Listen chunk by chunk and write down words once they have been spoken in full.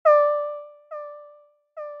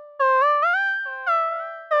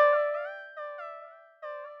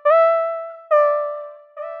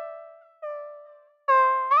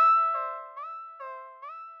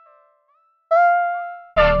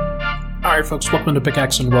Alright folks, welcome to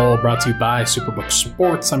Pickaxe and Roll, brought to you by Superbook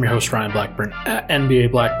Sports. I'm your host Ryan Blackburn at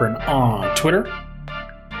NBA Blackburn on Twitter,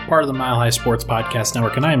 part of the Mile High Sports Podcast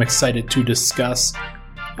Network, and I am excited to discuss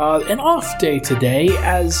an off day today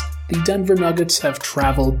as the Denver Nuggets have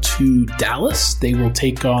traveled to Dallas. They will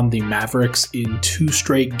take on the Mavericks in 2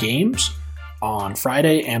 straight games on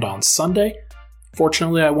Friday and on Sunday.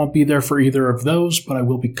 Fortunately, I won't be there for either of those, but I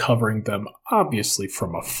will be covering them obviously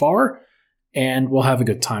from afar, and we'll have a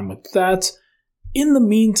good time with that. In the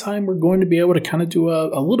meantime, we're going to be able to kind of do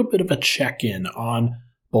a little bit of a check-in on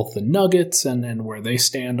both the Nuggets and where they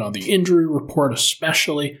stand on the injury report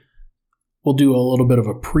especially. We'll do a little bit of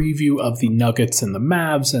a preview of the Nuggets and the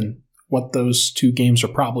Mavs and what those 2 games are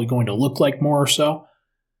probably going to look like more or so.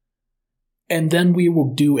 And then we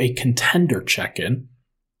will do a contender check-in,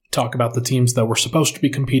 talk about the teams that were supposed to be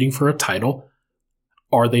competing for a title.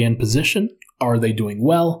 Are they in position? Are they doing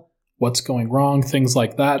well? What's going wrong? Things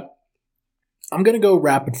like that. I'm going to go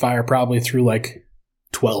rapid fire probably through like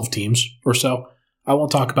 12 teams or so. I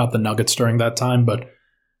won't talk about the Nuggets during that time, but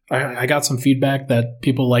I got some feedback that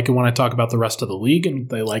people like it when I talk about the rest of the league, and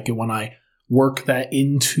they like it when I work that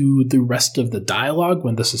into the rest of the dialogue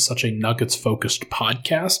when this is such a Nuggets-focused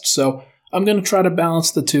podcast. So I'm going to try to balance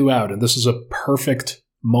the 2 out, and this is a perfect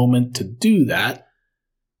moment to do that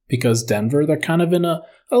because Denver, they're kind of in a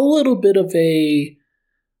little bit of a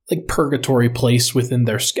purgatory place within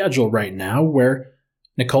their schedule right now where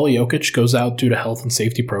Nikola Jokić goes out due to health and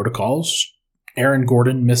safety protocols. Aaron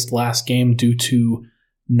Gordon missed last game due to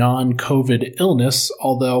non-COVID illness,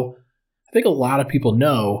 although I think a lot of people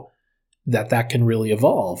know that can really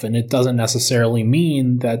evolve, and it doesn't necessarily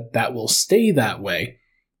mean that will stay that way.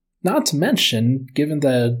 Not to mention, given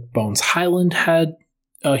that Bones Highland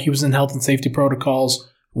he was in health and safety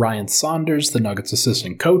protocols, Ryan Saunders, the Nuggets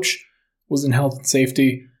assistant coach, was in health and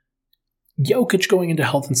safety, Jokić going into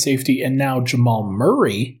health and safety, and now Jamal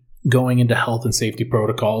Murray going into health and safety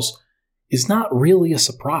protocols is not really a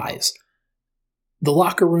surprise. The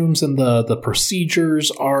locker rooms and the procedures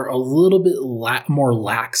are a little bit more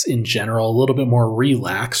lax in general, a little bit more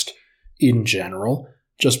relaxed in general,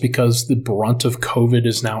 just because the brunt of COVID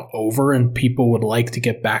is now over and people would like to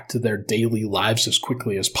get back to their daily lives as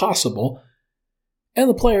quickly as possible. And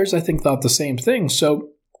the players, I think, thought the same thing.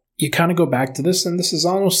 So you kind of go back to this, and this is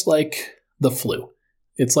almost like the flu.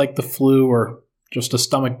 It's like the flu or just a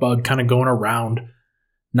stomach bug kind of going around.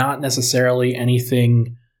 Not necessarily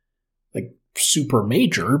anything like super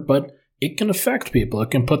major, but it can affect people. It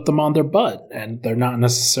can put them on their butt, and they're not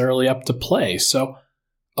necessarily up to play. So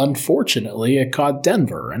unfortunately, it caught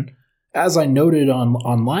Denver. And as I noted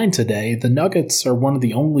online today, the Nuggets are one of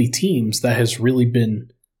the only teams that has really been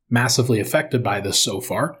massively affected by this so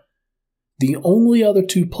far. The only other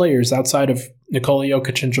 2 players outside of Nikola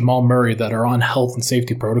Jokić and Jamal Murray that are on health and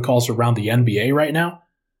safety protocols around the NBA right now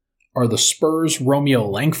are the Spurs' Romeo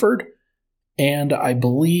Langford and I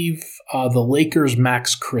believe the Lakers'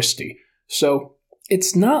 Max Christie. So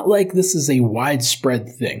it's not like this is a widespread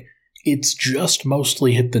thing. It's just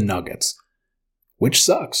mostly hit the Nuggets, which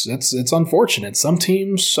sucks. It's unfortunate. Some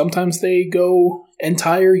teams, sometimes they go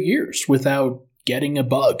entire years without getting a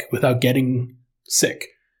bug, without getting sick.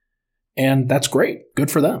 And that's great.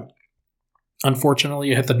 Good for them. Unfortunately,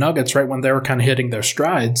 you hit the Nuggets right when they were kind of hitting their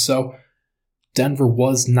stride. So Denver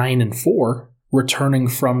was 9-4, returning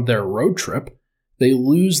from their road trip. They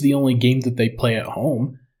lose the only game that they play at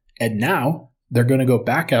home. And now they're going to go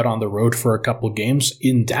back out on the road for a couple games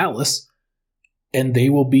in Dallas. And they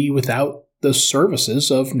will be without the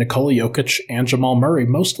services of Nikola Jokić and Jamal Murray,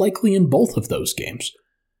 most likely in both of those games.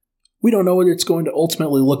 We don't know what it's going to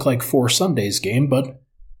ultimately look like for Sunday's game, but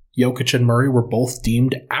Jokić and Murray were both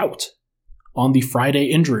deemed out on the Friday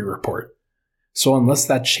injury report. So unless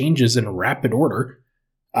that changes in rapid order,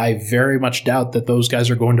 I very much doubt that those guys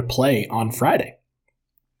are going to play on Friday.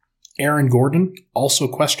 Aaron Gordon, also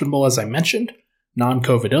questionable as I mentioned.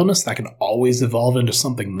 Non-COVID illness, that can always evolve into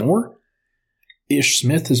something more. Ish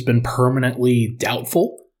Smith has been permanently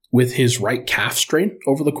doubtful with his right calf strain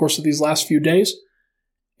over the course of these last few days.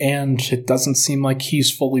 And it doesn't seem like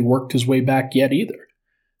he's fully worked his way back yet either.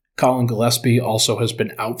 Colin Gillespie also has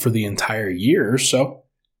been out for the entire year, so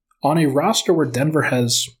on a roster where Denver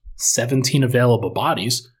has 17 available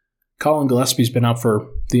bodies, Colin Gillespie's been out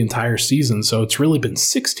for the entire season, so it's really been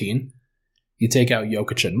 16. You take out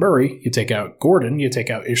Jokić and Murray, you take out Gordon, you take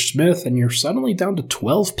out Ish Smith, and you're suddenly down to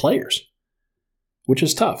 12 players, which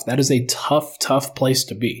is tough. That is a tough place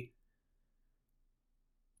to be.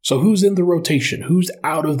 So who's in the rotation? Who's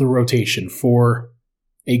out of the rotation for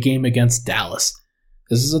a game against Dallas?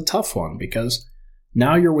 This is a tough one because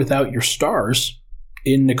now you're without your stars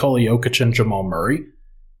in Nikola Jokić and Jamal Murray,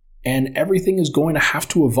 And everything is going to have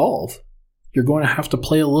to evolve. You're going to have to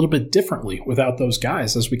play a little bit differently without those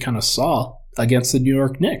guys, as we kind of saw against the New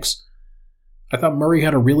York Knicks. I thought Murray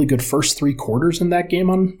had a really good first 3 quarters in that game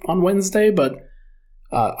on Wednesday, but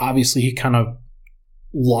obviously he kind of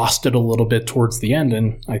lost it a little bit towards the end,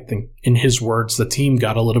 and I think, in his words, the team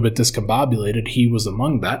got a little bit discombobulated. He was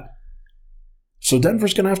among that. So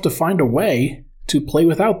Denver's going to have to find a way to play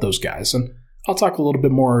without those guys, and I'll talk a little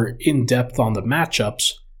bit more in depth on the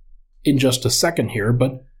matchups in just a second here,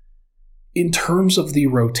 but in terms of the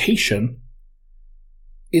rotation,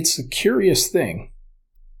 it's a curious thing.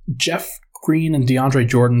 Jeff Green and DeAndre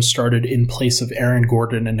Jordan started in place of Aaron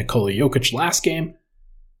Gordon and Nikola Jokić last game.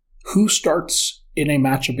 Who starts in a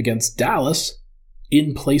matchup against Dallas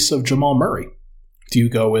in place of Jamal Murray? Do you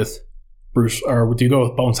go with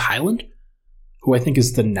Bones Highland, who I think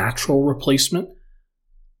is the natural replacement?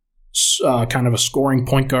 Kind of a scoring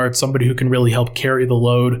point guard, somebody who can really help carry the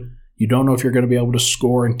load. You don't know if you're going to be able to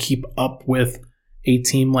score and keep up with a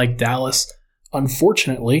team like Dallas.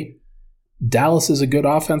 Unfortunately, Dallas is a good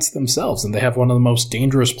offense themselves, and they have one of the most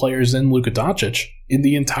dangerous players in Luka Dončić in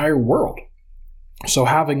the entire world. So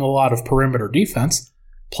having a lot of perimeter defense,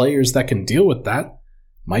 players that can deal with that,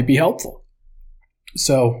 might be helpful.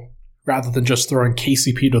 So rather than just throwing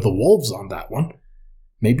KCP to the Wolves on that one,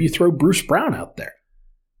 maybe you throw Bruce Brown out there.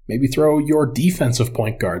 Maybe throw your defensive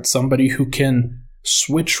point guard, somebody who can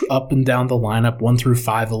switch up and down the lineup 1 through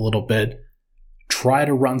 5 a little bit, try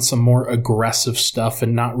to run some more aggressive stuff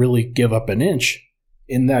and not really give up an inch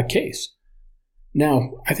in that case.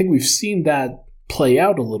 Now, I think we've seen that play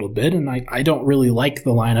out a little bit, and I don't really like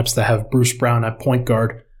the lineups that have Bruce Brown at point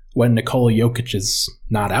guard when Nikola Jokić is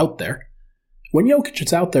not out there. When Jokić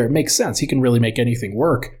is out there, it makes sense. He can really make anything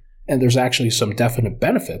work, and there's actually some definite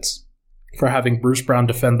benefits for having Bruce Brown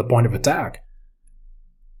defend the point of attack.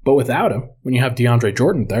 But without him, when you have DeAndre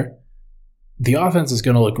Jordan there, the offense is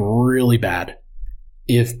going to look really bad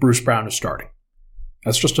if Bruce Brown is starting.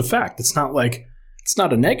 That's just a fact. It's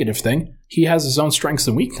not a negative thing. He has his own strengths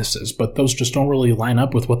and weaknesses, but those just don't really line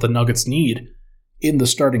up with what the Nuggets need in the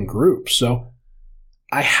starting group. So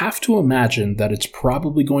I have to imagine that it's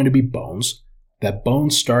probably going to be Bones, that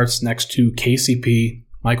Bones starts next to KCP,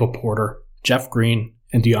 Michael Porter, Jeff Green,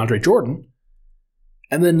 and DeAndre Jordan.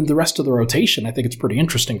 And then the rest of the rotation, I think it's pretty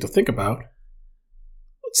interesting to think about.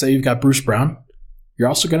 Let's say you've got Bruce Brown. You're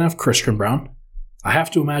also going to have Christian Brown. I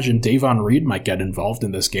have to imagine Davon Reed might get involved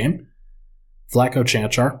in this game. Vlatko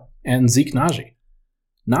Cancar, and Zeke Naji.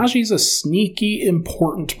 Naji's a sneaky,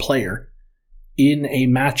 important player in a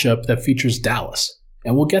matchup that features Dallas.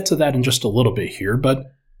 And we'll get to that in just a little bit here, but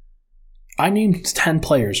I named 10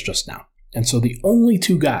 players just now. And so the only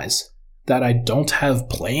 2 guys that I don't have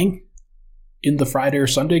playing in the Friday or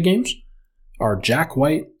Sunday games are Jack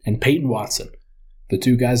White and Peyton Watson, the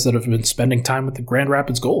 2 guys that have been spending time with the Grand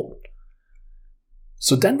Rapids Gold.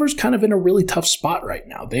 So Denver's kind of in a really tough spot right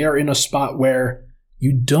now. They are in a spot where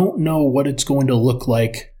you don't know what it's going to look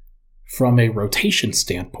like from a rotation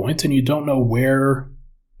standpoint, and you don't know where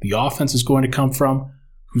the offense is going to come from,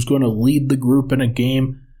 who's going to lead the group in a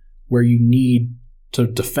game where you need to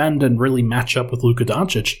defend and really match up with Luka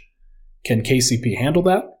Dončić. Can KCP handle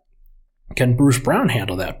that? Can Bruce Brown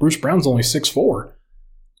handle that? Bruce Brown's only 6'4".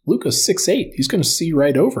 Luka's 6'8". He's going to see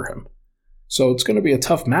right over him. So it's going to be a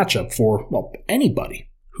tough matchup for, anybody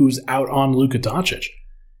who's out on Luka Dončić.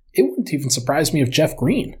 It wouldn't even surprise me if Jeff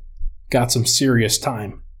Green got some serious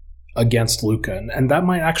time against Luka, and that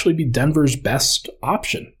might actually be Denver's best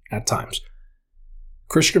option at times.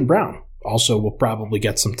 Christian Brown also will probably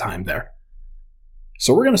get some time there.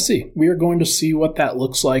 So we're going to see. We are going to see what that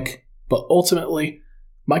looks like, but ultimately,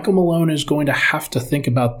 Michael Malone is going to have to think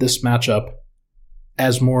about this matchup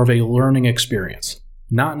as more of a learning experience.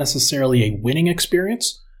 Not necessarily a winning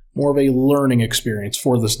experience, more of a learning experience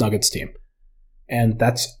for this Nuggets team. And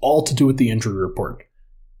that's all to do with the injury report.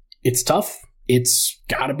 It's tough. It's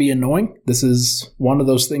got to be annoying. This is one of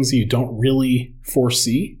those things that you don't really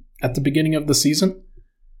foresee at the beginning of the season.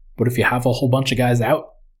 But if you have a whole bunch of guys out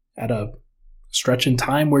at a stretch in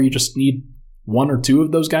time where you just need 1 or 2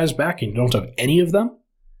 of those guys back and you don't have any of them,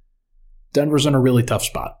 Denver's in a really tough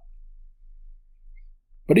spot.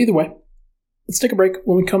 But either way, let's take a break.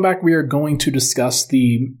 When we come back, we are going to discuss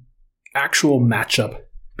the actual matchup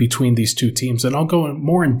between these two teams, and I'll go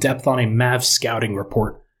more in depth on a Mavs scouting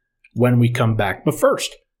report when we come back. But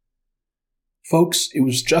first, folks, it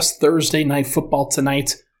was just Thursday night football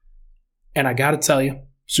tonight, and I gotta tell you,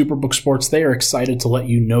 Superbook Sports, they are excited to let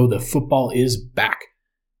you know that football is back.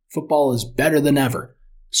 Football is better than ever.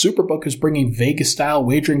 Superbook is bringing Vegas-style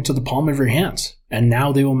wagering to the palm of your hands, and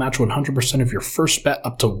now they will match 100% of your first bet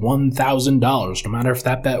up to $1,000, no matter if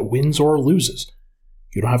that bet wins or loses.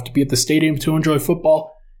 You don't have to be at the stadium to enjoy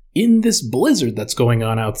football in this blizzard that's going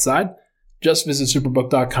on outside. Just visit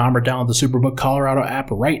Superbook.com or download the Superbook Colorado app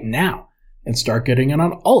right now and start getting in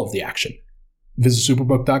on all of the action. Visit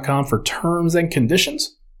Superbook.com for terms and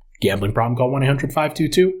conditions. Gambling problem? Call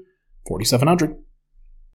 1-800-522-4700.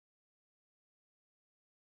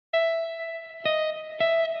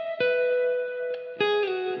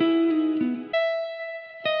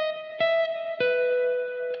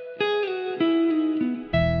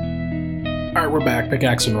 All right, we're back.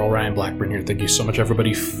 Pickaxe and Roll. Ryan Blackburn here. Thank you so much,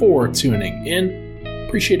 everybody, for tuning in.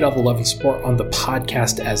 Appreciate all the love and support on the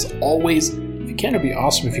podcast as always. If you can, it'd be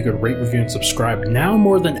awesome if you could rate, review, and subscribe now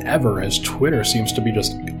more than ever, as Twitter seems to be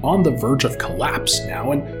just on the verge of collapse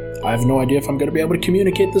now, and I have no idea if I'm going to be able to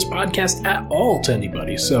communicate this podcast at all to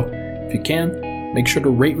anybody. So if you can, make sure to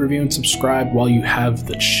rate, review, and subscribe while you have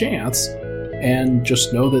the chance, and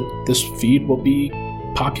just know that this feed will be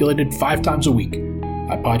populated 5 times a week.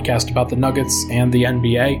 I podcast about the Nuggets and the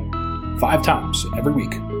NBA 5 times every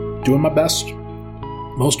week. Doing my best.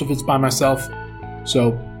 Most of it's by myself.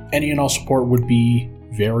 So any and all support would be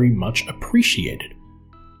very much appreciated.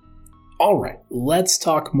 All right, let's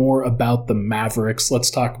talk more about the Mavericks.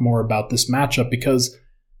 Let's talk more about this matchup because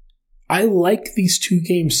I like these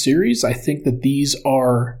 2-game series. I think that these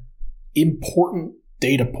are important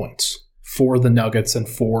data points for the Nuggets and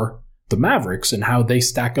for the Mavericks and how they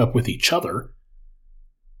stack up with each other.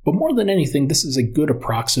 But more than anything, this is a good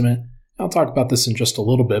approximate. I'll talk about this in just a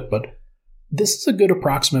little bit, but this is a good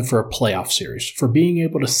approximate for a playoff series, for being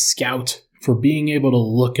able to scout, for being able to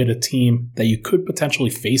look at a team that you could potentially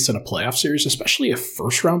face in a playoff series, especially a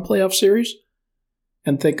first-round playoff series,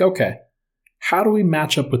 and think, okay, how do we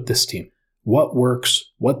match up with this team? What works?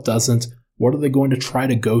 What doesn't? What are they going to try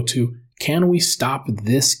to go to? Can we stop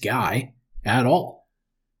this guy at all?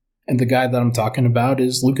 And the guy that I'm talking about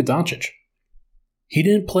is Luka Dončić. He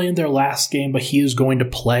didn't play in their last game, but he is going to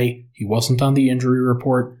play. He wasn't on the injury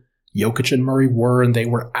report. Jokić and Murray were, and they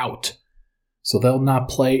were out. So they'll not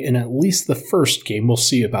play in at least the first game. We'll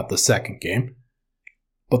see about the second game.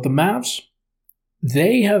 But the Mavs,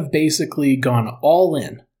 they have basically gone all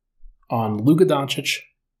in on Luka Dončić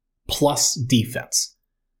plus defense.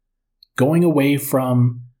 Going away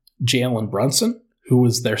from Jalen Brunson, who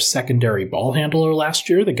was their secondary ball handler last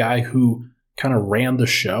year, the guy who kind of ran the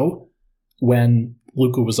show when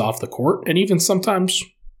Luka was off the court, and even sometimes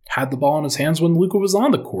had the ball in his hands when Luka was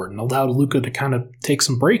on the court and allowed Luka to kind of take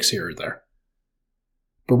some breaks here or there.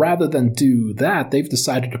 But rather than do that, they've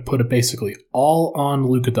decided to put it basically all on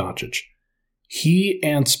Luka Dončić. He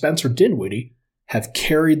and Spencer Dinwiddie have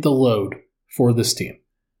carried the load for this team.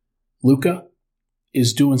 Luka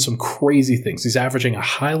is doing some crazy things. He's averaging a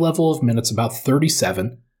high level of minutes, about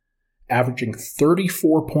 37, averaging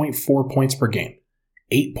 34.4 points per game,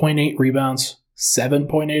 8.8 rebounds,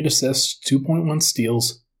 7.8 assists, 2.1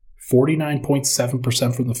 steals,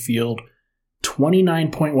 49.7% from the field,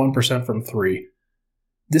 29.1% from 3.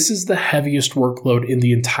 This is the heaviest workload in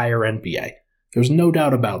the entire NBA. There's no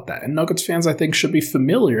doubt about that. And Nuggets fans, I think, should be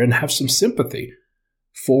familiar and have some sympathy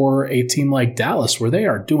for a team like Dallas, where they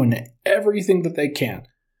are doing everything that they can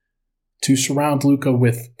to surround Luka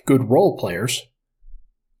with good role players,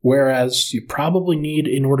 whereas you probably need,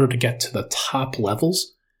 in order to get to the top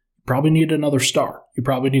levels, you probably need another star. You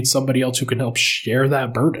probably need somebody else who can help share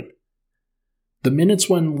that burden. The minutes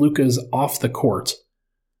when Luka is off the court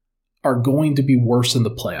are going to be worse in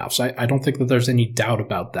the playoffs. I don't think that there's any doubt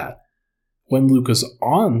about that. When Luka's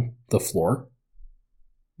on the floor,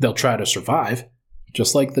 they'll try to survive,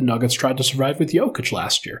 just like the Nuggets tried to survive with Jokić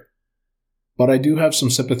last year. But I do have some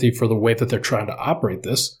sympathy for the way that they're trying to operate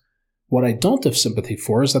this. What I don't have sympathy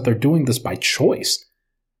for is that they're doing this by choice.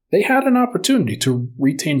 They had an opportunity to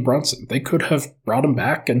retain Brunson. They could have brought him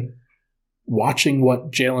back, and watching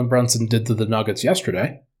what Jalen Brunson did to the Nuggets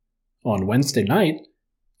yesterday on Wednesday night,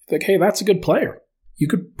 think, hey, that's a good player. You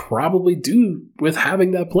could probably do with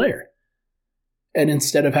having that player. And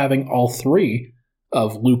instead of having all three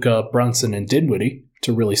of Luka, Brunson, and Dinwiddie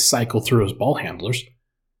to really cycle through as ball handlers,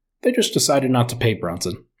 they just decided not to pay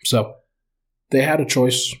Brunson. So they had a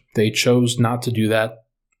choice. They chose not to do that,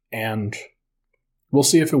 and we'll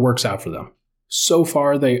see if it works out for them. So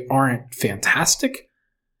far, they aren't fantastic.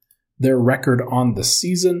 Their record on the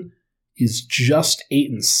season is just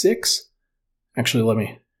 8-6. Actually, let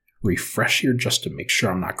me refresh here just to make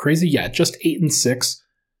sure I'm not crazy. Yeah, just 8-6.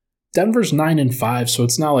 Denver's 9-5, so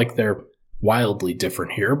it's not like they're wildly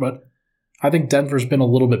different here, but I think Denver's been a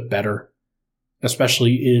little bit better,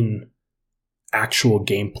 especially in actual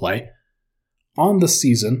gameplay, on the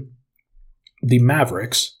season, the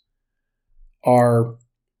Mavericks are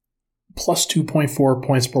plus 2.4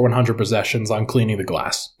 points per 100 possessions on cleaning the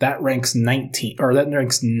glass. That ranks 9th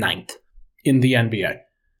in the NBA.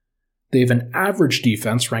 They have an average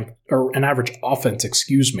offense, ranked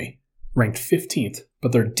 15th,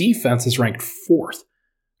 but their defense is ranked 4th,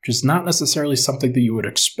 which is not necessarily something that you would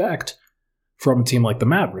expect from a team like the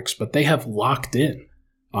Mavericks, but they have locked in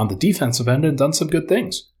on the defensive end and done some good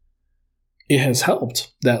things. It has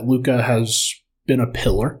helped that Luka has been a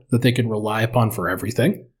pillar that they can rely upon for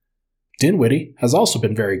everything. Dinwiddie has also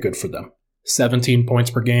been very good for them. 17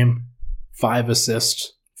 points per game, 5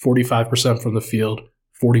 assists, 45% from the field,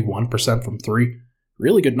 41% from 3.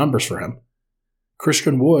 Really good numbers for him.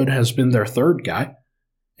 Christian Wood has been their third guy,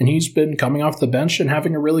 and he's been coming off the bench and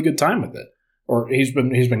having a really good time with it. Or he's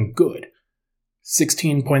been good.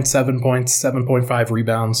 16.7 points, 7.5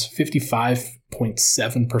 rebounds,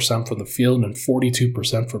 55.7% from the field, and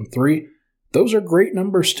 42% from 3. Those are great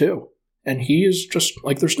numbers too. And he is just,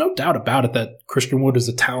 there's no doubt about it that Christian Wood is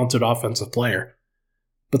a talented offensive player.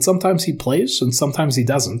 But sometimes he plays and sometimes he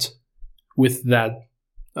doesn't with that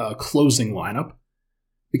closing lineup.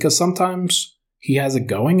 Because sometimes he has it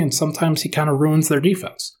going and sometimes he kind of ruins their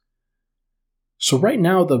defense. So right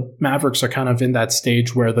now the Mavericks are kind of in that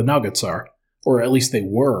stage where the Nuggets are, or at least they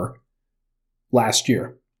were last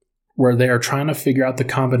year, where they are trying to figure out the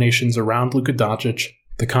combinations around Luka Dončić,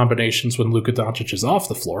 the combinations when Luka Dončić is off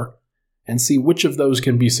the floor, and see which of those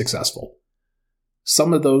can be successful.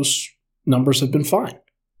 Some of those numbers have been fine.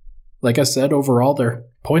 Like I said, overall, their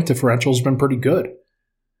point differential has been pretty good.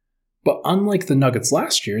 But unlike the Nuggets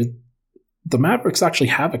last year, the Mavericks actually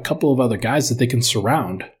have a couple of other guys that they can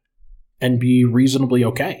surround and be reasonably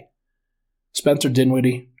okay. Spencer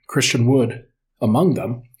Dinwiddie, Christian Wood, among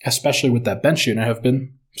them, especially with that bench unit, have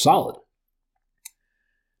been solid.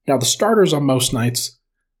 Now, the starters on most nights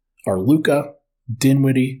are Luka,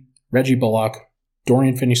 Dinwiddie, Reggie Bullock,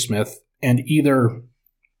 Dorian Finney-Smith, and either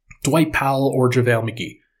Dwight Powell or JaVale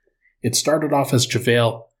McGee. It started off as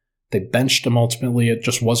JaVale. They benched him ultimately. It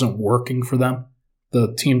just wasn't working for them.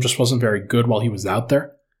 The team just wasn't very good while he was out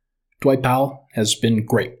there. Dwight Powell has been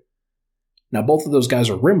great. Now, both of those guys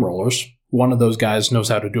are rim rollers. One of those guys knows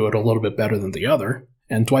how to do it a little bit better than the other.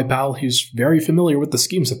 And Dwight Powell, he's very familiar with the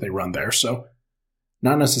schemes that they run there, so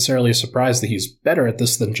not necessarily a surprise that he's better at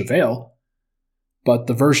this than JaVale. But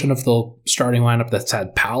the version of the starting lineup that's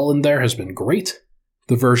had Powell in there has been great.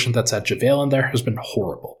 The version that's had JaVale in there has been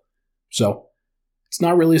horrible. So it's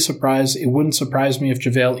not really a surprise. It wouldn't surprise me if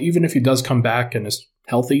JaVale, even if he does come back and is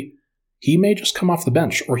healthy, he may just come off the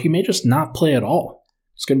bench, or he may just not play at all.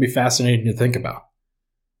 It's going to be fascinating to think about.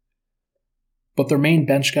 But their main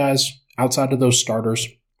bench guys, outside of those starters,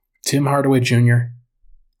 Tim Hardaway Jr.,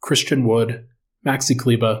 Christian Wood, Maxi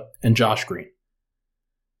Kleber, and Josh Green.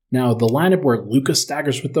 Now, the lineup where Luka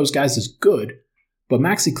staggers with those guys is good, but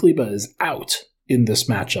Maxi Kleber is out in this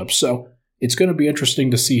matchup, so it's going to be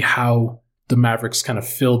interesting to see how the Mavericks kind of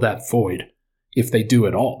fill that void, if they do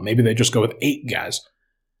at all. Maybe they just go with 8 guys.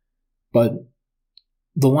 But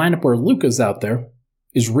the lineup where Luka's out there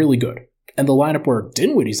is really good. And the lineup where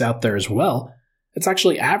Dinwiddie's out there as well, it's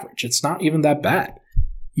actually average. It's not even that bad.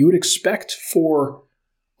 You would expect for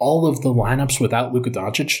all of the lineups without Luka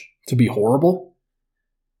Dončić to be horrible,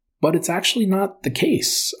 but it's actually not the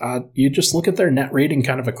case. You just look at their net rating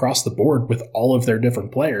kind of across the board with all of their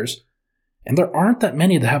different players, and there aren't that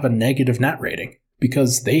many that have a negative net rating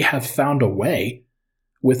because they have found a way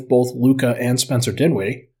with both Luka and Spencer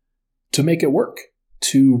Dinwiddie to make it work,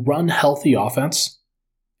 to run healthy offense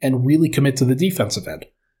and really commit to the defensive end.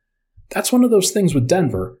 That's one of those things with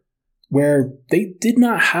Denver where they did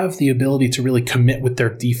not have the ability to really commit with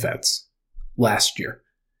their defense last year.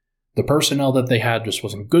 The personnel that they had just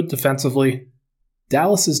wasn't good defensively.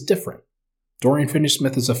 Dallas is different. Dorian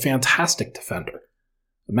Finney-Smith is a fantastic defender.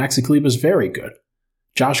 Maxi Kleber is very good.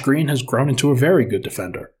 Josh Green has grown into a very good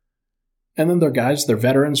defender. And then their guys, their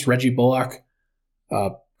veterans, Reggie Bullock,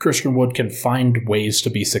 Christian Wood can find ways to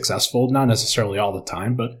be successful, not necessarily all the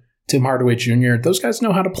time, but Tim Hardaway Jr., those guys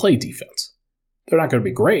know how to play defense. They're not going to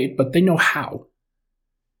be great, but they know how.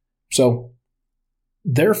 So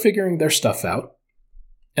they're figuring their stuff out,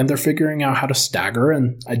 and they're figuring out how to stagger,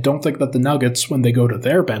 and I don't think that the Nuggets, when they go to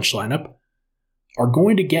their bench lineup, are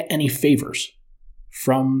going to get any favors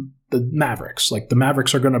from the Mavericks. Like, the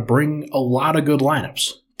Mavericks are going to bring a lot of good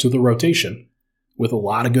lineups to the rotation with a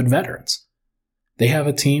lot of good veterans. They have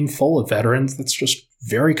a team full of veterans that's just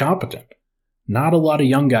very competent. Not a lot of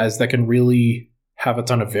young guys that can really have a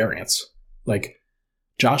ton of variance. Like,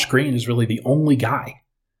 Josh Green is really the only guy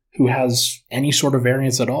who has any sort of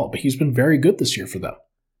variance at all, but he's been very good this year for them.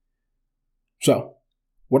 So,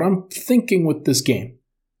 what I'm thinking with this game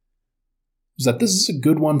is that this is a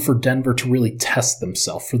good one for Denver to really test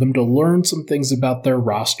themselves, for them to learn some things about their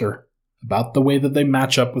roster, about the way that they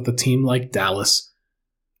match up with a team like Dallas,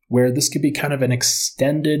 where this could be kind of an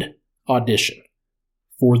extended audition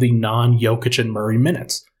for the non-Jokić and Murray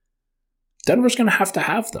minutes. Denver's going to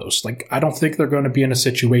have those. I don't think they're going to be in a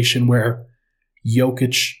situation where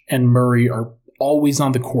Jokić and Murray are always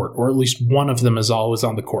on the court, or at least one of them is always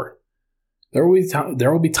on the court. There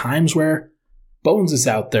will be times where Bones is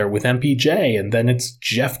out there with MPJ, and then it's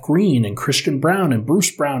Jeff Green and Christian Brown and Bruce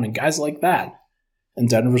Brown and guys like that. And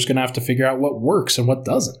Denver's going to have to figure out what works and what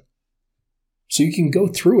doesn't. So you can go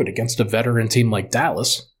through it against a veteran team like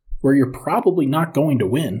Dallas, where you're probably not going to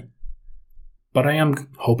win. But I am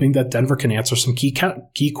hoping that Denver can answer some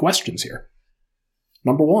key questions here.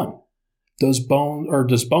 Number one, does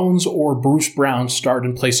Bones or Bruce Brown start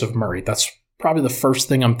in place of Murray? That's probably the first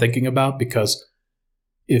thing I'm thinking about, because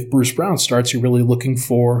if Bruce Brown starts, you're really looking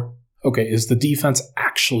for, okay, is the defense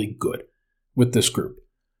actually good with this group?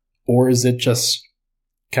 Or is it just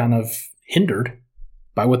kind of hindered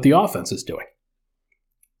by what the offense is doing?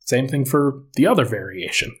 Same thing for the other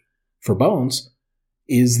variation. For Bones,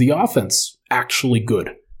 is the offense actually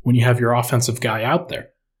good when you have your offensive guy out there?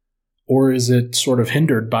 Or is it sort of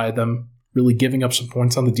hindered by them really giving up some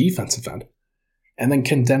points on the defensive end? And then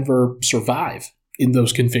can Denver survive in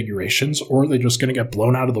those configurations, or are they just going to get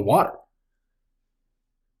blown out of the water?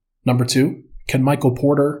 Number two, can Michael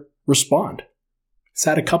Porter respond? He's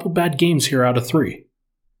had a couple bad games here out of 3.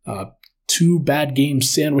 2 bad games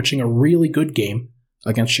sandwiching a really good game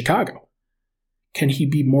against Chicago. Can he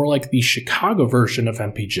be more like the Chicago version of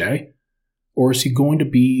MPJ, or is he going to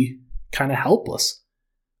be kind of helpless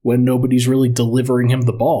when nobody's really delivering him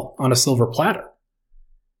the ball on a silver platter?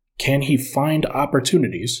 Can he find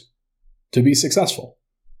opportunities to be successful?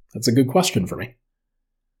 That's a good question for me.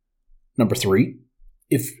 Number 3,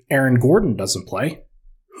 if Aaron Gordon doesn't play,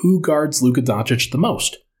 who guards Luka Dončić the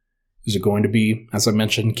most? Is it going to be, as I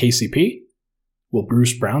mentioned, KCP? Will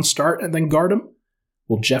Bruce Brown start and then guard him?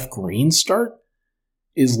 Will Jeff Green start?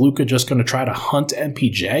 Is Luka just going to try to hunt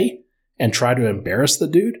MPJ and try to embarrass the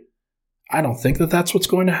dude? I don't think that that's what's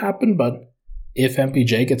going to happen, but if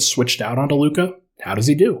MPJ gets switched out onto Luka, how does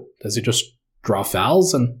he do? Does he just draw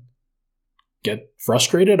fouls and get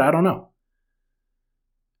frustrated? I don't know.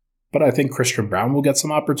 But I think Christian Brown will get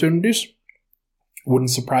some opportunities.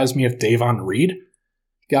 Wouldn't surprise me if Davon Reed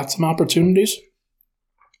got some opportunities.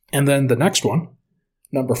 And then the next one,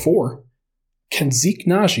 number 4, can Zeke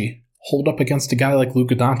Naji hold up against a guy like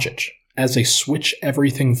Luka Dončić as a switch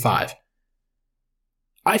everything 5?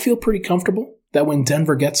 I feel pretty comfortable that when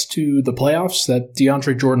Denver gets to the playoffs, that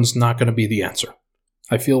DeAndre Jordan's not going to be the answer.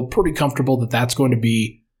 I feel pretty comfortable that that's going to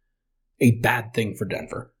be a bad thing for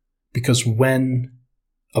Denver, because when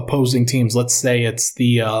opposing teams, let's say it's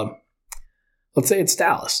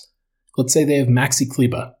Dallas, let's say they have Maxi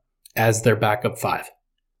Kleber as their backup 5.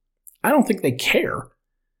 I don't think they care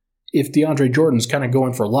if DeAndre Jordan's kind of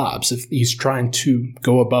going for lobs, if he's trying to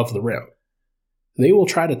go above the rim. They will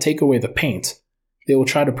try to take away the paint. They will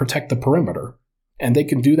try to protect the perimeter. And they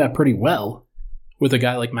can do that pretty well with a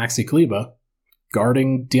guy like Maxi Kleber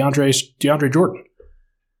guarding DeAndre Jordan.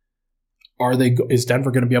 Is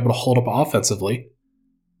Denver going to be able to hold up offensively?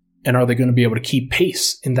 And are they going to be able to keep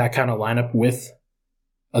pace in that kind of lineup with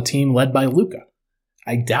a team led by Luka?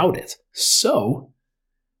 I doubt it. So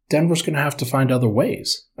Denver's going to have to find other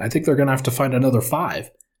ways. I think they're going to have to find another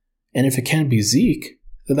 5. And if it can be Zeke,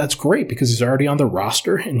 then that's great, because he's already on the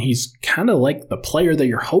roster and he's kind of like the player that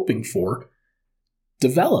you're hoping for.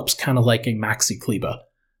 Develops kind of like a Maxi Kleber,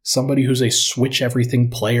 somebody who's a switch everything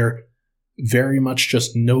player, very much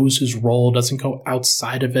just knows his role, doesn't go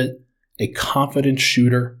outside of it, a confident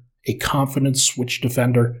shooter, a confident switch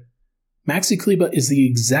defender. Maxi Kleber is the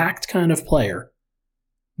exact kind of player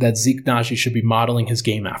that Zeke Naji should be modeling his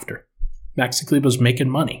game after. Maxi Kleber's making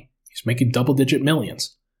money. He's making double-digit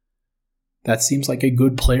millions. That seems like a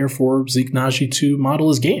good player for Zeke Naji to model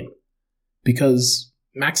his game, because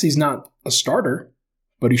Maxi's not a starter,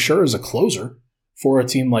 but he sure is a closer for a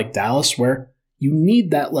team like Dallas, where you need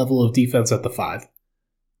that level of defense at the 5.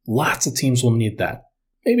 Lots of teams will need that.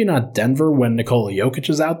 Maybe not Denver when Nikola Jokić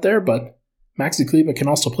is out there, but Maxi Kleber can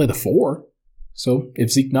also play the 4. So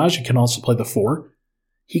if Zeke Naji can also play the 4,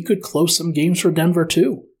 he could close some games for Denver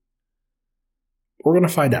too. We're going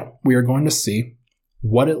to find out. We are going to see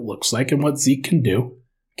what it looks like and what Zeke can do.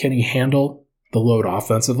 Can he handle the load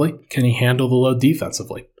offensively? Can he handle the load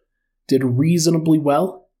defensively? Did reasonably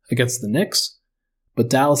well against the Knicks, but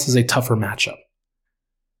Dallas is a tougher matchup.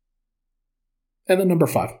 And then number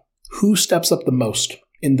 5, who steps up the most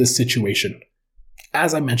in this situation?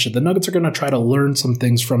 As I mentioned, the Nuggets are going to try to learn some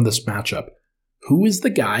things from this matchup. Who is the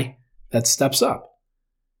guy that steps up?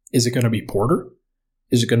 Is it going to be Porter?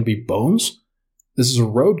 Is it going to be Bones? This is a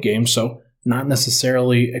road game, so not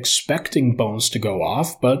necessarily expecting Bones to go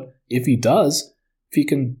off, but if he does, if he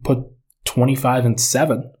can put 25 and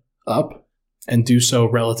 7 up and do so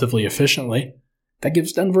relatively efficiently, that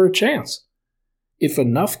gives Denver a chance. If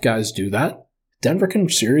enough guys do that, Denver can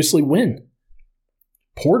seriously win.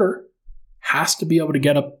 Porter has to be able to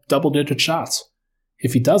get up double-digit shots.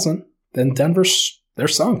 If he doesn't, then they're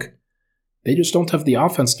sunk. They just don't have the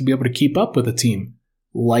offense to be able to keep up with a team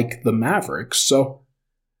like the Mavericks. So,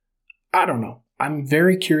 I don't know. I'm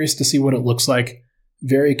very curious to see what it looks like.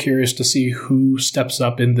 Very curious to see who steps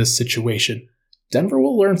up in this situation. Denver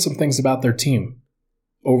will learn some things about their team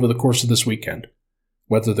over the course of this weekend.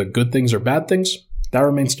 Whether they're good things or bad things, that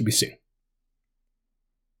remains to be seen.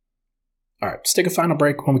 All right, let's take a final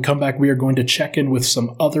break. When we come back, we are going to check in with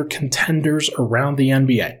some other contenders around the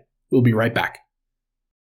NBA. We'll be right back.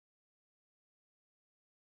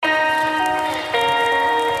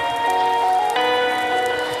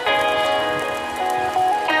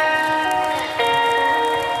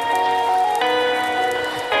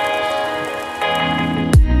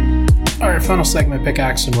 All right, final segment,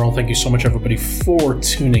 Pickaxe and Roll. Thank you so much, everybody, for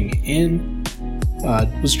tuning in.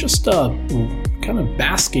 It was just kind of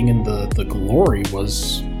basking in the glory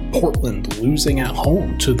was Portland losing at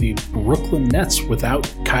home to the Brooklyn Nets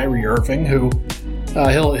without Kyrie Irving, who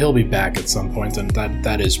he'll be back at some point, and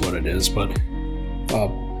that is what it is. But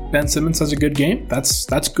Ben Simmons has a good game.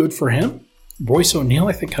 That's good for him. Royce O'Neal,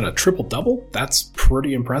 I think, had a triple-double. That's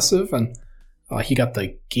pretty impressive, and he got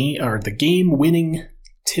the game-winning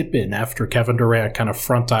tip-in after Kevin Durant kind of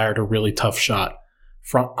front-ironed a really tough shot.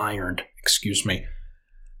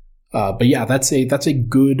 But yeah, that's a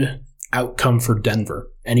good outcome for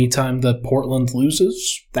Denver. Anytime that Portland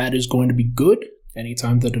loses, that is going to be good.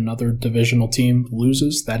 Anytime that another divisional team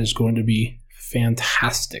loses, that is going to be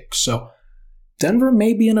fantastic. So Denver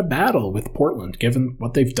may be in a battle with Portland, given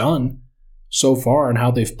what they've done so far and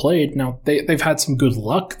how they've played. Now, they've had some good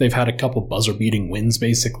luck. They've had a couple buzzer-beating wins,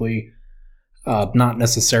 basically. Not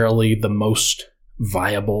necessarily the most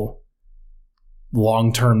viable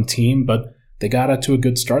long-term team, but they got out to a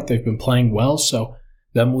good start. They've been playing well, so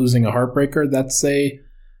them losing a heartbreaker, that's a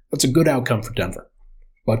good outcome for Denver.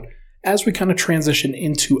 But as we kind of transition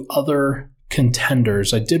into other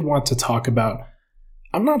contenders, I did want to talk about,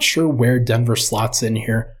 I'm not sure where Denver slots in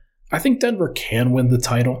here. I think Denver can win the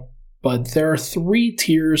title, but there are 3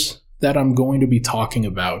 tiers that I'm going to be talking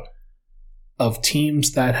about of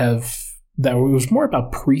teams that it was more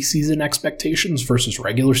about preseason expectations versus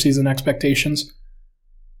regular season expectations.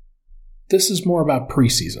 This is more about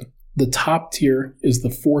preseason. The top tier is the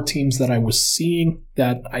 4 teams that I was seeing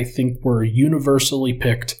that I think were universally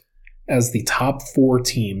picked as the top 4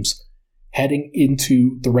 teams heading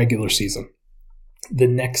into the regular season. The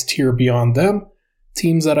next tier beyond them,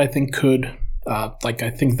 teams that I think could,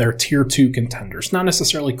 I think they're tier 2 contenders. Not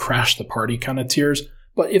necessarily crash the party kind of tiers,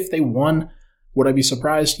 but if they won, would I be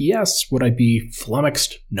surprised? Yes. Would I be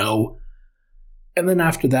flummoxed? No. And then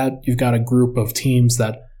after that, you've got a group of teams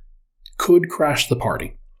that could crash the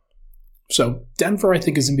party. So Denver, I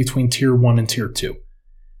think, is in between tier 1 and tier 2.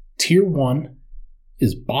 Tier 1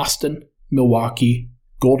 is Boston, Milwaukee,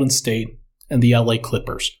 Golden State, and the LA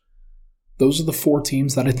Clippers. Those are the 4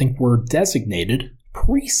 teams that I think were designated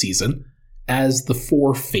preseason as the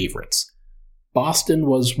 4 favorites. Boston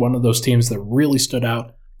was one of those teams that really stood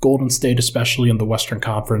out, Golden State especially in the Western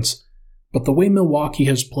Conference. But the way Milwaukee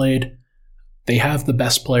has played, they have the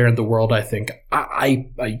best player in the world, I think.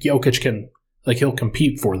 Jokić he'll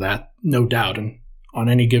compete for that, no doubt. And on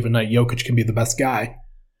any given night, Jokić can be the best guy.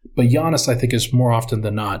 But Giannis, I think, is more often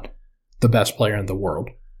than not the best player in the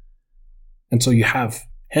world. And so you have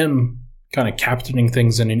him kind of captaining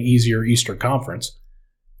things in an easier Eastern Conference.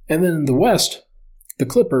 And then in the West, the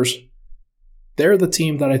Clippers, they're the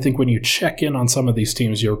team that I think when you check in on some of these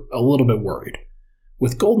teams, you're a little bit worried.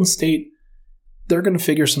 With Golden State, they're going to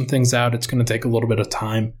figure some things out. It's going to take a little bit of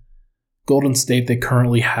time. Golden State, they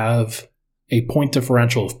currently have a point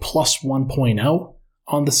differential of plus 1.0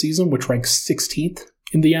 on the season, which ranks 16th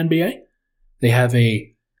in the NBA. They have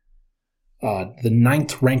the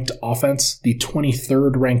 9th ranked offense, the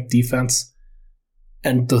 23rd ranked defense.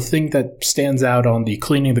 And the thing that stands out on the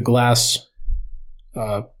cleaning the glass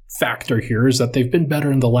factor here is that they've been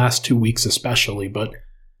better in the last 2 weeks especially, but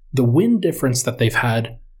the win difference that they've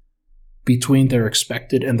had between their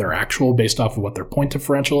expected and their actual based off of what their point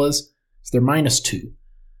differential is they're -2.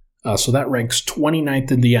 So that ranks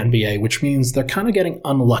 29th in the NBA, which means they're kind of getting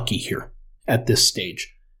unlucky here at this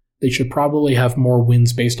stage. They should probably have more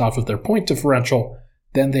wins based off of their point differential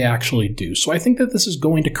than they actually do. So I think that this is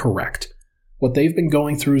going to correct. What they've been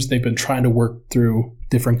going through is they've been trying to work through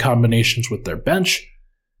different combinations with their bench.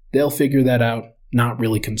 They'll figure that out, not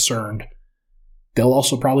really concerned. They'll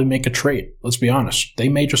also probably make a trade. Let's be honest. They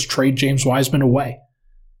may just trade James Wiseman away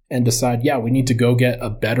and decide, yeah, we need to go get a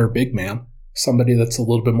better big man, somebody that's a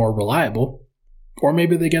little bit more reliable, or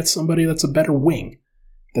maybe they get somebody that's a better wing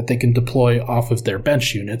that they can deploy off of their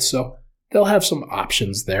bench units. So they'll have some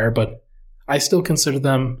options there, but I still consider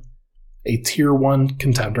them a tier 1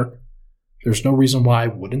 contender. There's no reason why I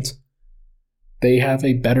wouldn't. They have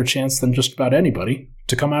a better chance than just about anybody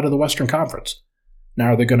to come out of the Western Conference.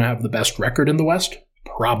 Now, are they going to have the best record in the West?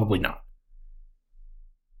 Probably not.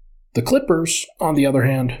 The Clippers, on the other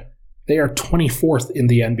hand, they are 24th in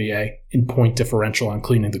the NBA in point differential on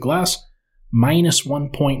cleaning the glass, minus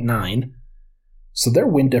 1.9. So their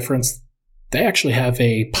win difference, they actually have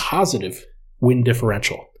a positive win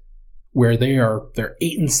differential, where they're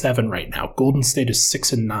 8-7 right now. Golden State is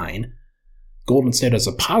 6-9. Golden State has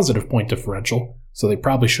a positive point differential, so they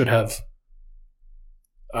probably should have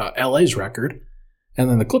LA's record. And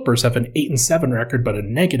then the Clippers have an 8-7 record, but a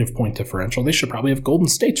negative point differential. They should probably have Golden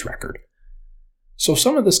State's record. So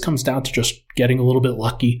some of this comes down to just getting a little bit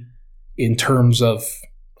lucky in terms of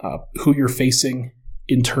who you're facing,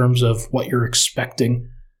 in terms of what you're expecting.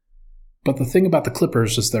 But the thing about the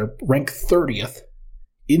Clippers is they're ranked 30th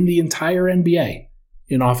in the entire NBA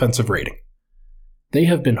in offensive rating. They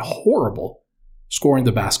have been horrible scoring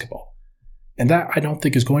the basketball. And that I don't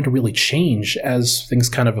think is going to really change as things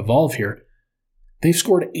kind of evolve here. They've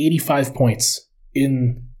scored 85 points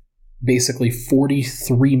in basically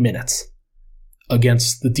 43 minutes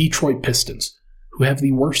against the Detroit Pistons, who have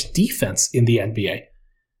the worst defense in the NBA.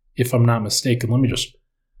 If I'm not mistaken, let me just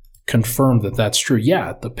confirm that that's true.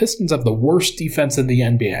 Yeah, the Pistons have the worst defense in the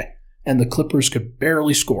NBA, and the Clippers could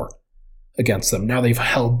barely score against them. Now they've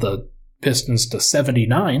held the Pistons to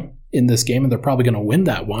 79 in this game, and they're probably going to win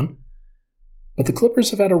that one. But the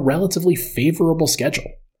Clippers have had a relatively favorable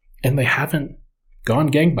schedule, and they haven't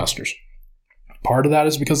gone gangbusters. Part of that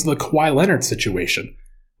is because of the Kawhi Leonard situation,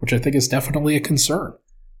 which I think is definitely a concern.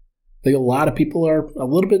 I think a lot of people are a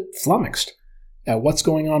little bit flummoxed at what's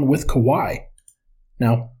going on with Kawhi.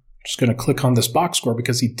 Now, I'm just going to click on this box score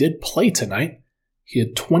because he did play tonight. He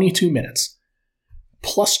had 22 minutes,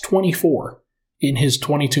 plus 24 in his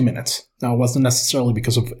 22 minutes. Now, it wasn't necessarily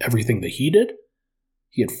because of everything that he did.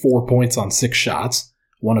 He had 4 points on 6 shots,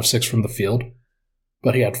 1 of 6 from the field.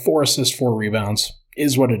 But he had 4 assists, 4 rebounds,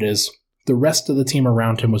 is what it is. The rest of the team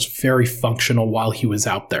around him was very functional while he was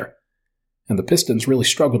out there. And the Pistons really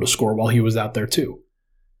struggled to score while he was out there too.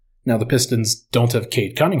 Now the Pistons don't have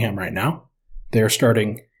Cade Cunningham right now. They're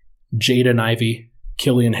starting Jaden Ivey,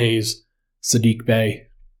 Killian Hayes, Sadiq Bey,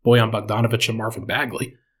 Bojan Bogdanovic, and Marvin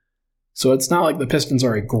Bagley. So it's not like the Pistons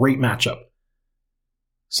are a great matchup.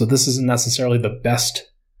 So this isn't necessarily the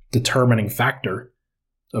best determining factor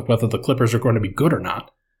of whether the Clippers are going to be good or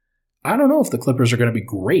not. I don't know if the Clippers are going to be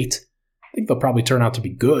great. I think they'll probably turn out to be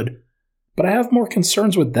good. But I have more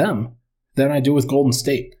concerns with them than I do with Golden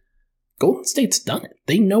State. Golden State's done it.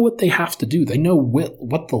 They know what they have to do. They know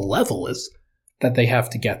what the level is that they have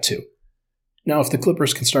to get to. Now, if the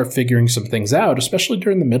Clippers can start figuring some things out, especially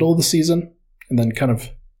during the middle of the season, and then kind of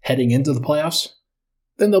heading into the playoffs,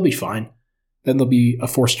 then they'll be fine. Then they'll be a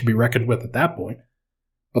force to be reckoned with at that point.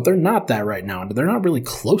 But they're not that right now, and they're not really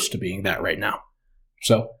close to being that right now.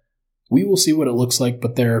 So we will see what it looks like,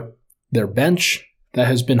 but their bench that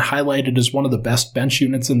has been highlighted as one of the best bench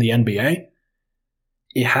units in the NBA,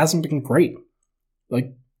 it hasn't been great.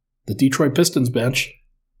 Like, the Detroit Pistons bench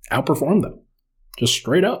outperformed them, just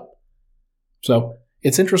straight up. So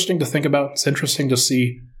it's interesting to think about. It's interesting to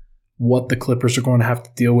see what the Clippers are going to have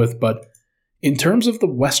to deal with, but in terms of the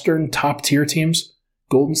Western top-tier teams,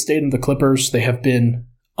 Golden State and the Clippers, they have been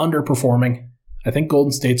underperforming. I think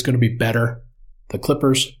Golden State's going to be better. The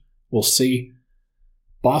Clippers, we'll see.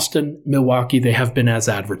 Boston, Milwaukee, they have been as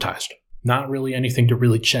advertised. Not really anything to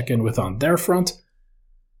really check in with on their front.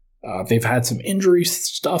 They've had some injury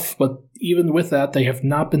stuff, but even with that, they have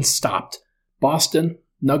not been stopped. Boston,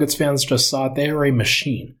 Nuggets fans just saw it. They are a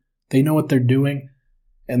machine. They know what they're doing,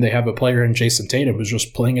 and they have a player in Jason Tatum who's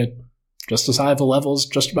just playing at just as high of a level as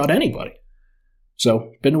just about anybody.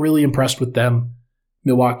 So, been really impressed with them.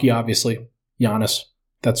 Milwaukee, obviously. Giannis,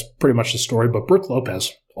 that's pretty much the story. But Brook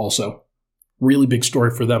Lopez, also. Really big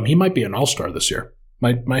story for them. He might be an all-star this year.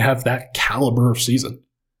 Might have that caliber of season.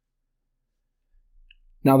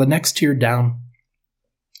 Now, the next tier down,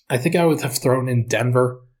 I think I would have thrown in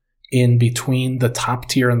Denver in between the top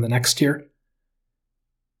tier and the next tier.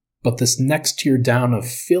 But this next tier down of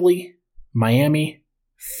Philly, Miami,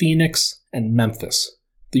 Phoenix, and Memphis.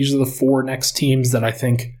 These are the 4 next teams that I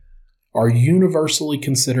think are universally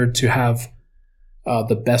considered to have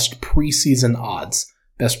the best preseason odds,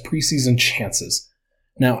 best preseason chances.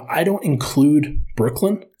 Now, I don't include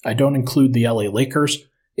Brooklyn. I don't include the LA Lakers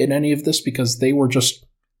in any of this because they were just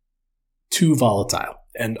too volatile.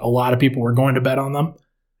 And a lot of people were going to bet on them,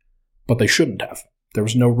 but they shouldn't have. There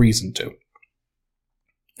was no reason to.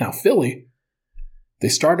 Now, Philly, they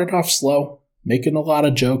started off slow, making a lot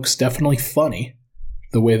of jokes, definitely funny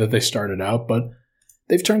the way that they started out, but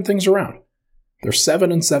they've turned things around. They're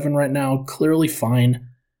 7-7 right now, clearly fine.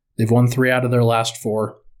 They've won 3 out of their last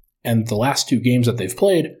 4, and the last 2 games that they've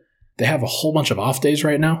played, they have a whole bunch of off days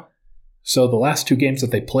right now. So the last 2 games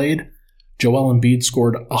that they played, Joel Embiid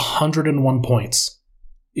scored 101 points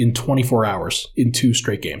in 24 hours in 2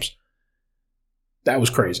 straight games. That was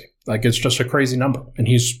crazy. It's just a crazy number, and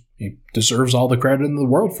he deserves all the credit in the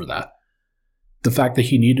world for that. The fact that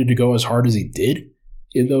he needed to go as hard as he did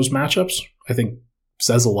in those matchups, I think,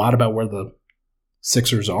 says a lot about where the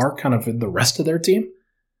Sixers are kind of in the rest of their team.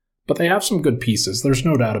 But they have some good pieces. There's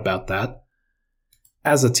no doubt about that.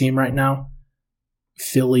 As a team right now,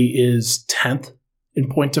 Philly is 10th in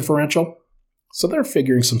point differential. So they're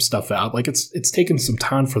figuring some stuff out. It's taken some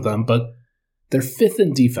time for them, but they're 5th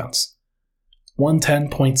in defense.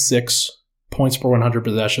 110.6 points per 100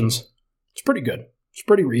 possessions. It's pretty good. It's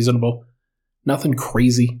pretty reasonable. Nothing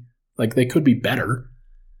crazy. They could be better.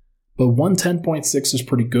 But 110.6 is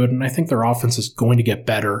pretty good, and I think their offense is going to get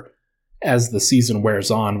better as the season wears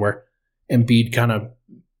on, where Embiid kind of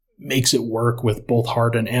makes it work with both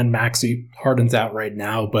Harden and Maxey. Harden's out right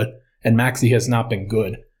now, and Maxey has not been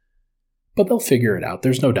good. But they'll figure it out.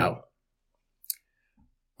 There's no doubt.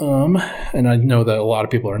 And I know that a lot of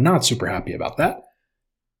people are not super happy about that.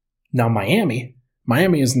 Now, Miami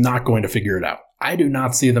is not going to figure it out. I do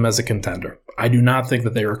not see them as a contender. I do not think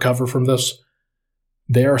that they recover from this.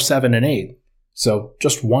 They are 7-8, so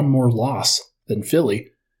just 1 more loss than Philly.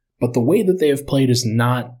 But the way that they have played is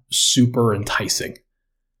not super enticing.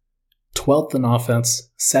 12th in offense,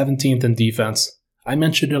 17th in defense. I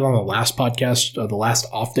mentioned it on the last podcast, the last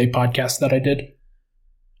off-day podcast that I did,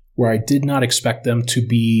 where I did not expect them to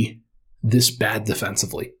be this bad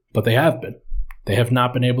defensively. But they have been. They have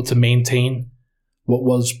not been able to maintain what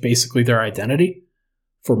was basically their identity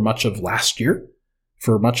for much of last year,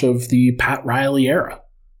 for much of the Pat Riley era.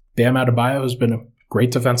 Bam Adebayo has been a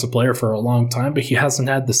great defensive player for a long time, but he hasn't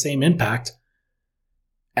had the same impact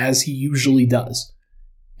as he usually does.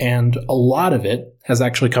 And a lot of it has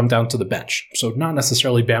actually come down to the bench. So not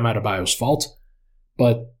necessarily Bam Adebayo's fault,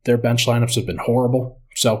 but their bench lineups have been horrible.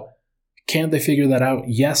 So can they figure that out?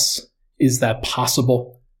 Yes. Is that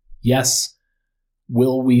possible? Yes.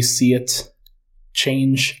 Will we see it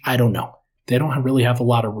change? I don't know. They don't really have a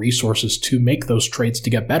lot of resources to make those trades to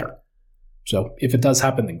get better. So if it does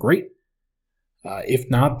happen, then great. If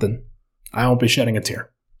not, then I won't be shedding a tear.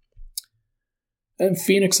 And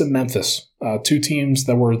Phoenix and Memphis, 2 teams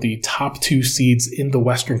that were the top 2 seeds in the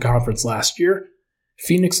Western Conference last year.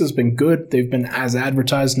 Phoenix has been good. They've been as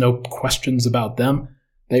advertised, no questions about them.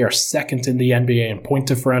 They are 2nd in the NBA in point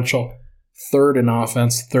differential, 3rd in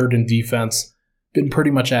offense, 3rd in defense. Been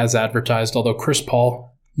pretty much as advertised, although Chris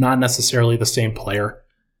Paul, not necessarily the same player.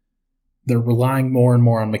 They're relying more and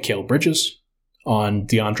more on Mikal Bridges, on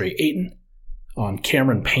DeAndre Ayton, on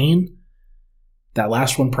Cameron Payne. That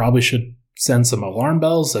last one probably should send some alarm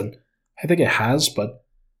bells, and I think it has, but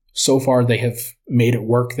so far they have made it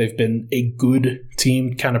work. They've been a good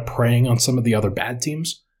team, kind of preying on some of the other bad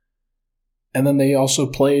teams. And then they also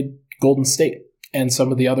played Golden State and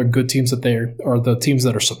some of the other good teams that are the teams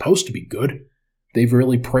that are supposed to be good. They've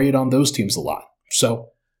really preyed on those teams a lot. So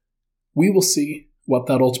we will see what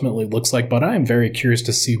that ultimately looks like, but I am very curious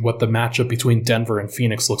to see what the matchup between Denver and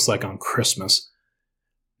Phoenix looks like on Christmas.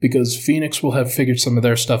 Because Phoenix will have figured some of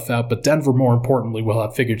their stuff out, but Denver, more importantly, will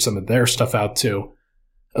have figured some of their stuff out too.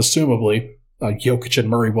 Assumably, Jokić and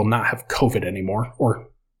Murray will not have COVID anymore, or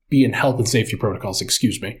be in health and safety protocols,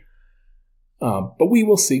 excuse me. But we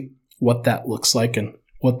will see what that looks like and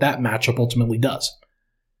what that matchup ultimately does.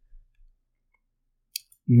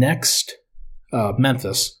 Next,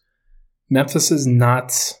 Memphis. Memphis is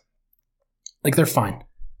not, they're fine.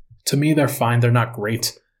 To me, they're fine. They're not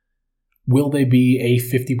great. Will they be a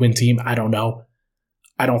 50-win team? I don't know.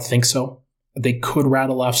 I don't think so. They could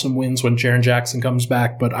rattle off some wins when Jaren Jackson comes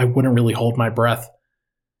back, but I wouldn't really hold my breath.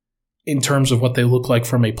 In terms of what they look like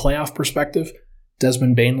from a playoff perspective,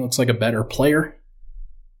 Desmond Bane looks like a better player.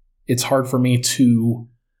 It's hard for me to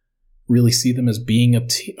really see them as being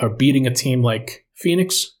or beating a team like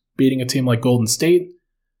Phoenix, beating a team like Golden State,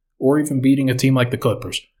 or even beating a team like the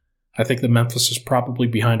Clippers. I think that Memphis is probably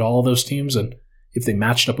behind all of those teams, and if they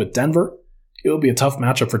matched up with Denver, it would be a tough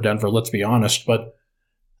matchup for Denver, let's be honest, but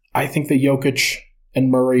I think that Jokić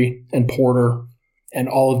and Murray and Porter and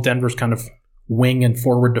all of Denver's kind of wing and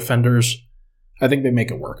forward defenders, I think they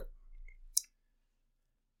make it work.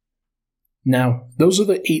 Now, those are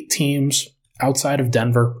the 8 teams outside of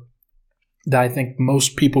Denver that I think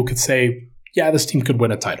most people could say, yeah, this team could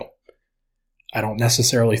win a title. I don't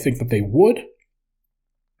necessarily think that they would,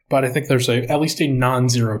 but I think there's at least a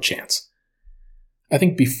non-zero chance. I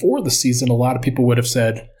think before the season, a lot of people would have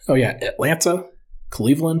said, oh yeah, Atlanta,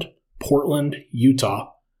 Cleveland, Portland,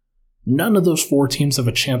 Utah. None of those 4 teams have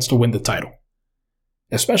a chance to win the title,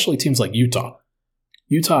 especially teams like Utah.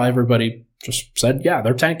 Utah, everybody just said, yeah,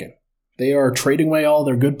 they're tanking. They are trading away all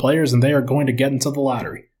their good players, and they are going to get into the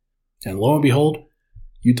lottery. And lo and behold,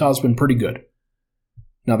 Utah's been pretty good.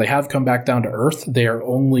 Now, they have come back down to earth. They are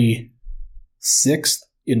only 6th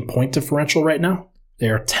in point differential right now. They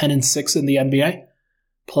are 10-6 in the NBA,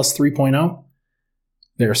 plus 3.0.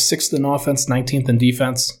 They are 6th in offense, 19th in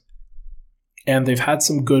defense. And they've had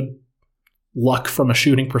some good luck from a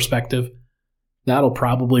shooting perspective. That'll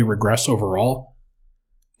probably regress overall.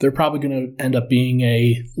 They're probably going to end up being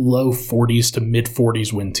a low 40s to mid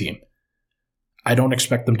 40s win team. I don't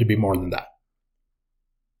expect them to be more than that.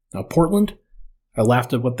 Now, Portland, I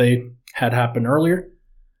laughed at what they had happen earlier,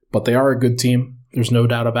 but they are a good team. There's no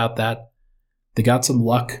doubt about that. They got some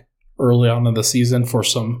luck early on in the season for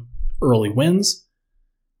some early wins.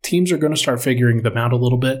 Teams are going to start figuring them out a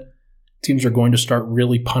little bit. Teams are going to start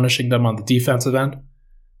really punishing them on the defensive end.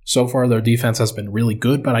 So far, their defense has been really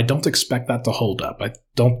good, but I don't expect that to hold up. I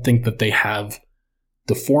don't think that they have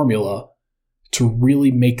the formula to really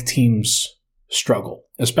make teams struggle,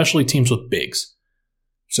 especially teams with bigs.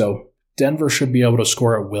 So Denver should be able to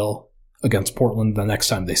score at will against Portland the next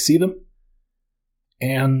time they see them.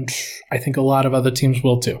 And I think a lot of other teams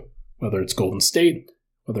will too, whether it's Golden State,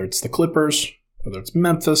 whether it's the Clippers, whether it's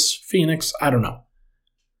Memphis, Phoenix, I don't know.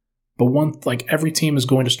 But every team is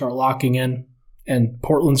going to start locking in, and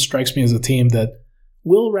Portland strikes me as a team that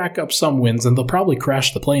will rack up some wins, and they'll probably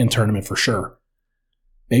crash the play-in tournament for sure.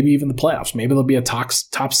 Maybe even the playoffs. Maybe they'll be a top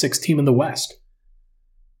 6 team in the West.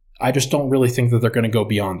 I just don't really think that they're going to go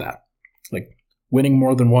beyond that. Winning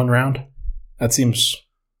more than one round, that seems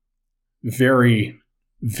very,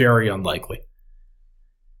 very unlikely.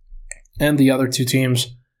 And the other 2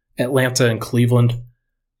 teams, Atlanta and Cleveland.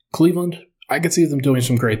 Cleveland, I could see them doing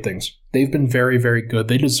some great things. They've been very, very good.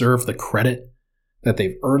 They deserve the credit that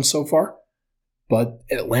they've earned so far. But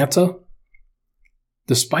Atlanta,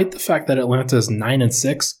 despite the fact that Atlanta is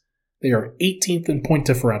 9-6, they are 18th in point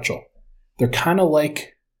differential. They're kind of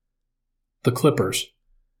like the Clippers.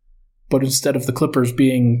 But instead of the Clippers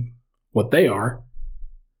being what they are,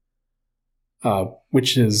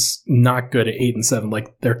 which is not good at 8-7,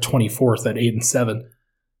 like they're 24th at 8-7,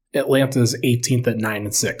 Atlanta is 18th at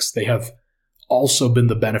 9-6. They have also been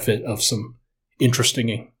the benefit of some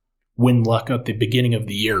interesting win luck at the beginning of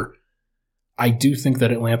the year. I do think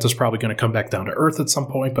that Atlanta's probably going to come back down to earth at some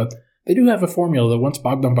point, but they do have a formula that once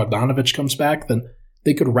Bogdan Bogdanović comes back, then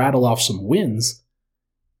they could rattle off some wins.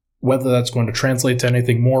 Whether that's going to translate to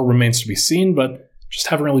anything more remains to be seen, but just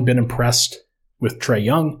haven't really been impressed with Trae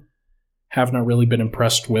Young. Have not really been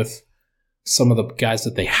impressed with some of the guys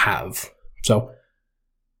that they have. So,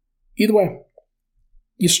 either way,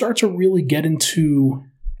 you start to really get into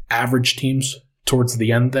average teams towards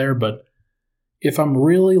the end there, but if I'm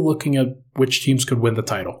really looking at which teams could win the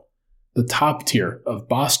title, the top tier of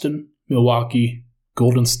Boston, Milwaukee,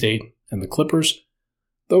 Golden State, and the Clippers,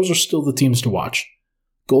 those are still the teams to watch.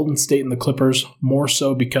 Golden State and the Clippers more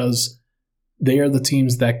so because they are the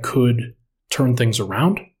teams that could turn things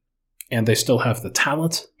around, and they still have the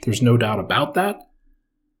talent. There's no doubt about that.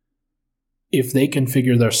 If they can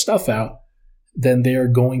figure their stuff out, then they are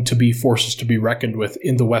going to be forces to be reckoned with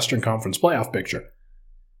in the Western Conference playoff picture.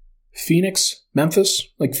 Phoenix, Memphis,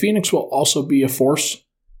 Phoenix will also be a force,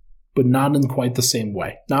 but not in quite the same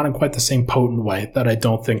way. Not in quite the same potent way that I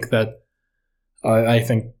don't think that I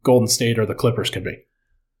think Golden State or the Clippers could be.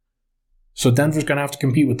 So Denver's going to have to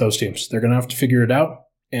compete with those teams. They're going to have to figure it out.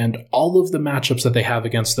 And all of the matchups that they have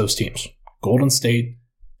against those teams, Golden State,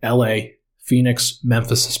 LA, Phoenix,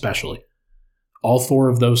 Memphis especially, all 4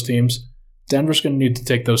 of those teams, Denver's going to need to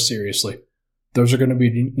take those seriously. Those are going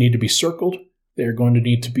to need to be circled. They're going to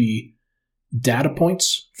need to be data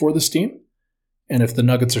points for this team. And if the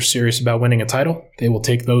Nuggets are serious about winning a title, they will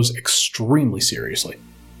take those extremely seriously.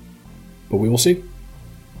 But we will see.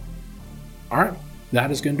 All right.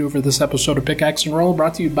 that is going to do it for this episode of Pickaxe and Roll,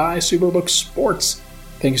 brought to you by Superbook Sports.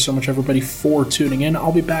 Thank you so much, everybody, for tuning in.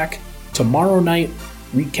 I'll be back tomorrow night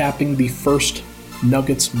recapping the first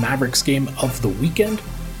Nuggets-Mavericks game of the weekend.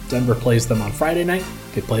 Denver plays them on Friday night.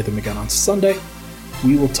 They play them again on Sunday.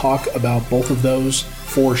 We will talk about both of those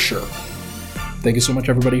for sure. Thank you so much,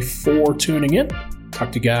 everybody, for tuning in.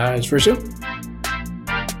 Talk to you guys very soon.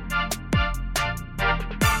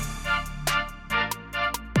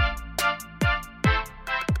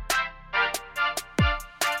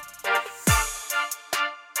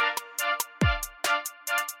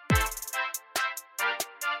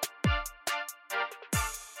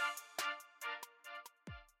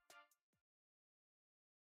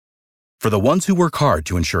 For the ones who work hard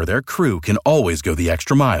to ensure their crew can always go the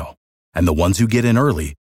extra mile, and the ones who get in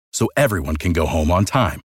early so everyone can go home on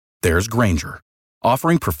time, there's Grainger,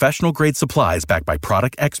 offering professional-grade supplies backed by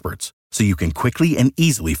product experts so you can quickly and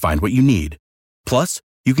easily find what you need. Plus,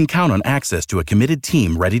 you can count on access to a committed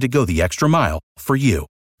team ready to go the extra mile for you.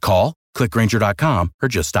 Call, click Grainger.com, or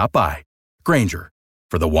just stop by. Grainger,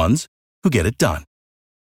 for the ones who get it done.